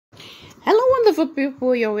Beautiful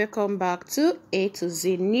people, you're welcome back to A to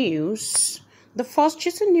Z News. The first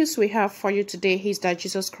juicy news we have for you today is that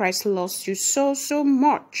Jesus Christ loves you so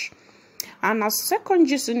much. And our second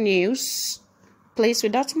juicy news, please,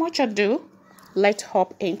 without much ado, let's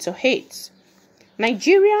hop into it.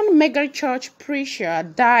 Nigerian mega church preacher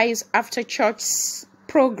dies after church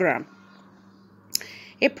program.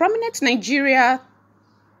 A prominent Nigeria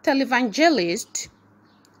televangelist,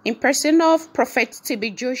 in person of Prophet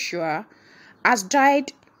TB Joshua, has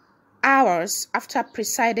died hours after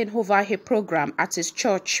presiding over a program at his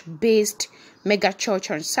church-based mega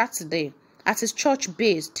church on Saturday.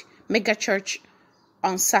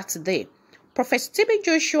 Prophet TB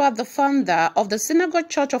Joshua, the founder of the Synagogue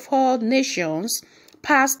Church of All Nations,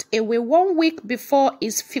 passed away 1 week before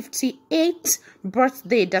his 58th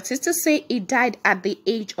birthday. That is to say, he died at the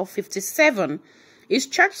age of 57. His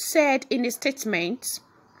church said in a statement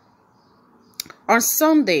on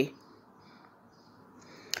Saturday,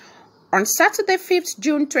 5th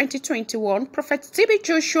June 2021, Prophet TB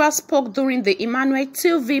Joshua spoke during the Emmanuel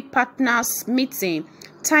TV Partners meeting.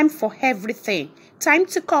 Time for everything. Time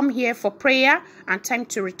to come here for prayer and time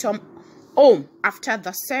to return home after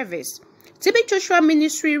the service. TB Joshua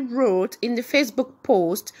Ministry wrote in the Facebook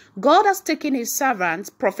post, God has taken his servant,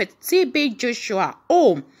 Prophet TB Joshua,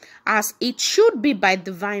 home as it should be by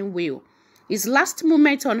divine will. His last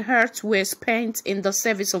moments on earth were spent in the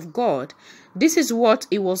service of God. This is what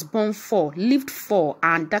he was born for, lived for,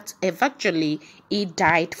 and that eventually he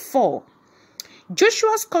died for.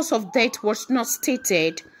 Joshua's cause of death was not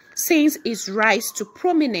stated since his rise to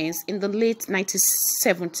prominence in the late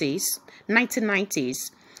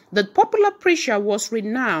 1990s. The popular preacher was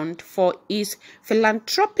renowned for his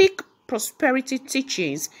philanthropic prosperity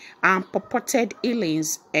teachings and purported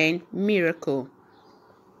healings and miracles.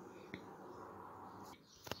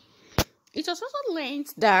 It was also learned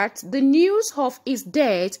that the news of his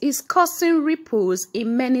death is causing ripples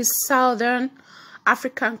in many southern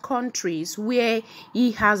African countries where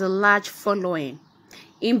he has a large following.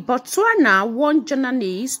 In Botswana, one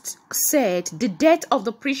journalist said the death of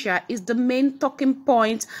the preacher is the main talking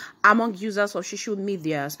point among users of social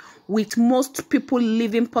media, with most people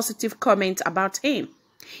leaving positive comments about him.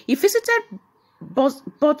 He visited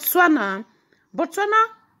Botswana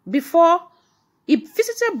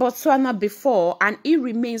before, and he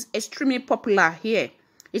remains extremely popular here.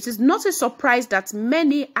 It is not a surprise that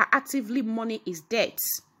many are actively mourning his death.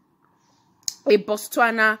 A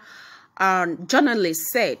Botswana journalist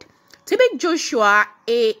said, TB Joshua,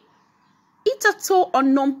 a hitherto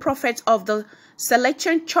unknown prophet of the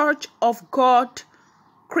Celestial Church of God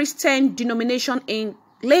Christian denomination in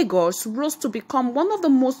Lagos, rose to become one of the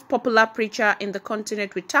most popular preachers in the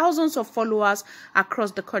continent, with thousands of followers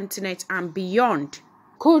across the continent and beyond.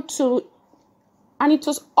 And it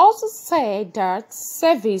was also said that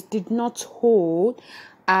service did not hold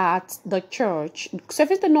at the church.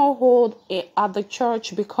 Service did not hold at the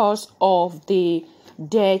church because of the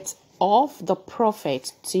death of the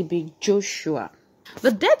prophet TB Joshua.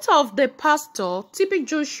 The death of the pastor TB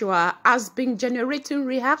Joshua has been generating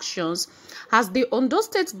reactions as the Ondo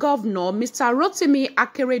State Governor, Mr. Rotimi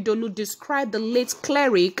Akeredolu, described the late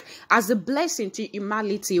cleric as a blessing to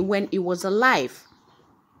humanity when he was alive.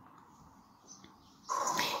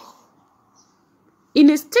 In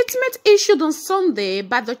a statement issued on Sunday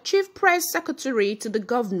by the Chief Press Secretary to the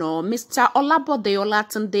Governor, Mr. Olabode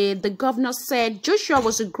Olatunde, the Governor said Joshua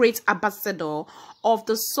was a great ambassador of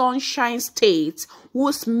the Sunshine State,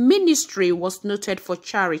 whose ministry was noted for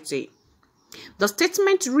charity. The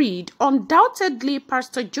statement read, undoubtedly,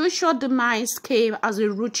 Pastor Joshua's demise came as a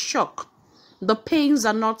rude shock. The pains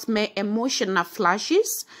are not mere emotional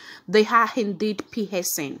flashes, they are indeed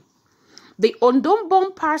piercing. The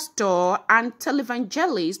Ondo-born pastor and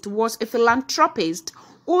televangelist was a philanthropist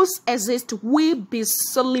whose exist will be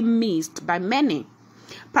sorely missed by many.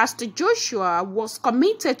 Pastor Joshua was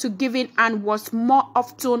committed to giving and was more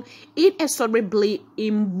often inexorably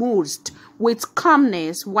immersed with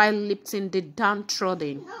calmness while lifting the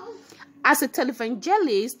downtrodden. As a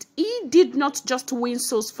televangelist, he did not just win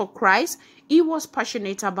souls for Christ, he was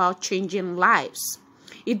passionate about changing lives.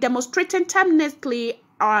 He demonstrated timelessly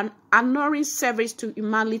an honoring service to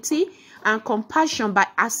humanity and compassion by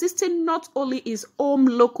assisting not only his own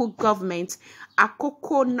local government,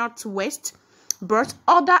 Akoko Northwest, but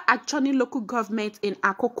other adjoining local governments in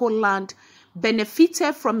Akoko land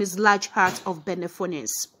benefited from his large heart of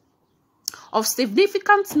benevolence. Of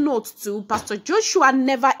significant note too, Pastor Joshua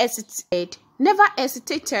never hesitated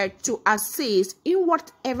to assist in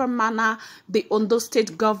whatever manner the Ondo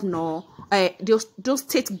State Governor, the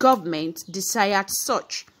state government desired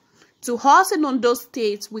such. To us in Ondo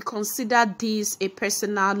State, we consider this a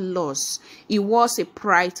personal loss. It was a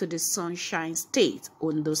pride to the Sunshine State,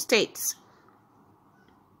 Ondo State.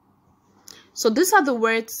 So these are the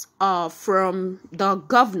words from the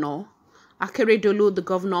governor, Akeredolu, the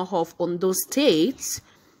governor of Ondo State,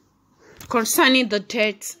 concerning the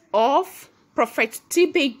death of Prophet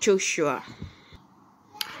TB Joshua.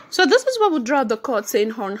 So this is what we draw the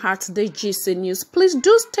curtain on our today GC News. Please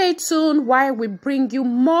do stay tuned while we bring you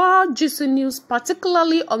more GC News,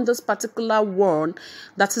 particularly on this particular one,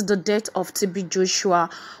 that is the death of TB Joshua.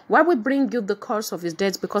 While we bring you the cause of his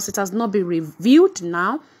death, because it has not been revealed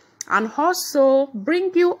now, and also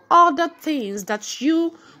bring you other things that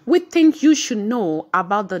we think you should know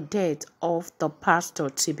about the death of the pastor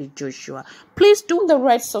TB Joshua. Please do the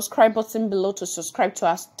red subscribe button below to subscribe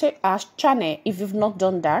to our channel if you've not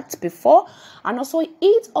done that before, and also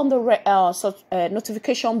hit on the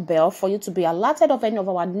notification bell for you to be alerted of any of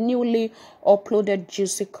our newly uploaded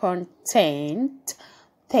juicy content.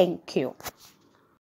 Thank you.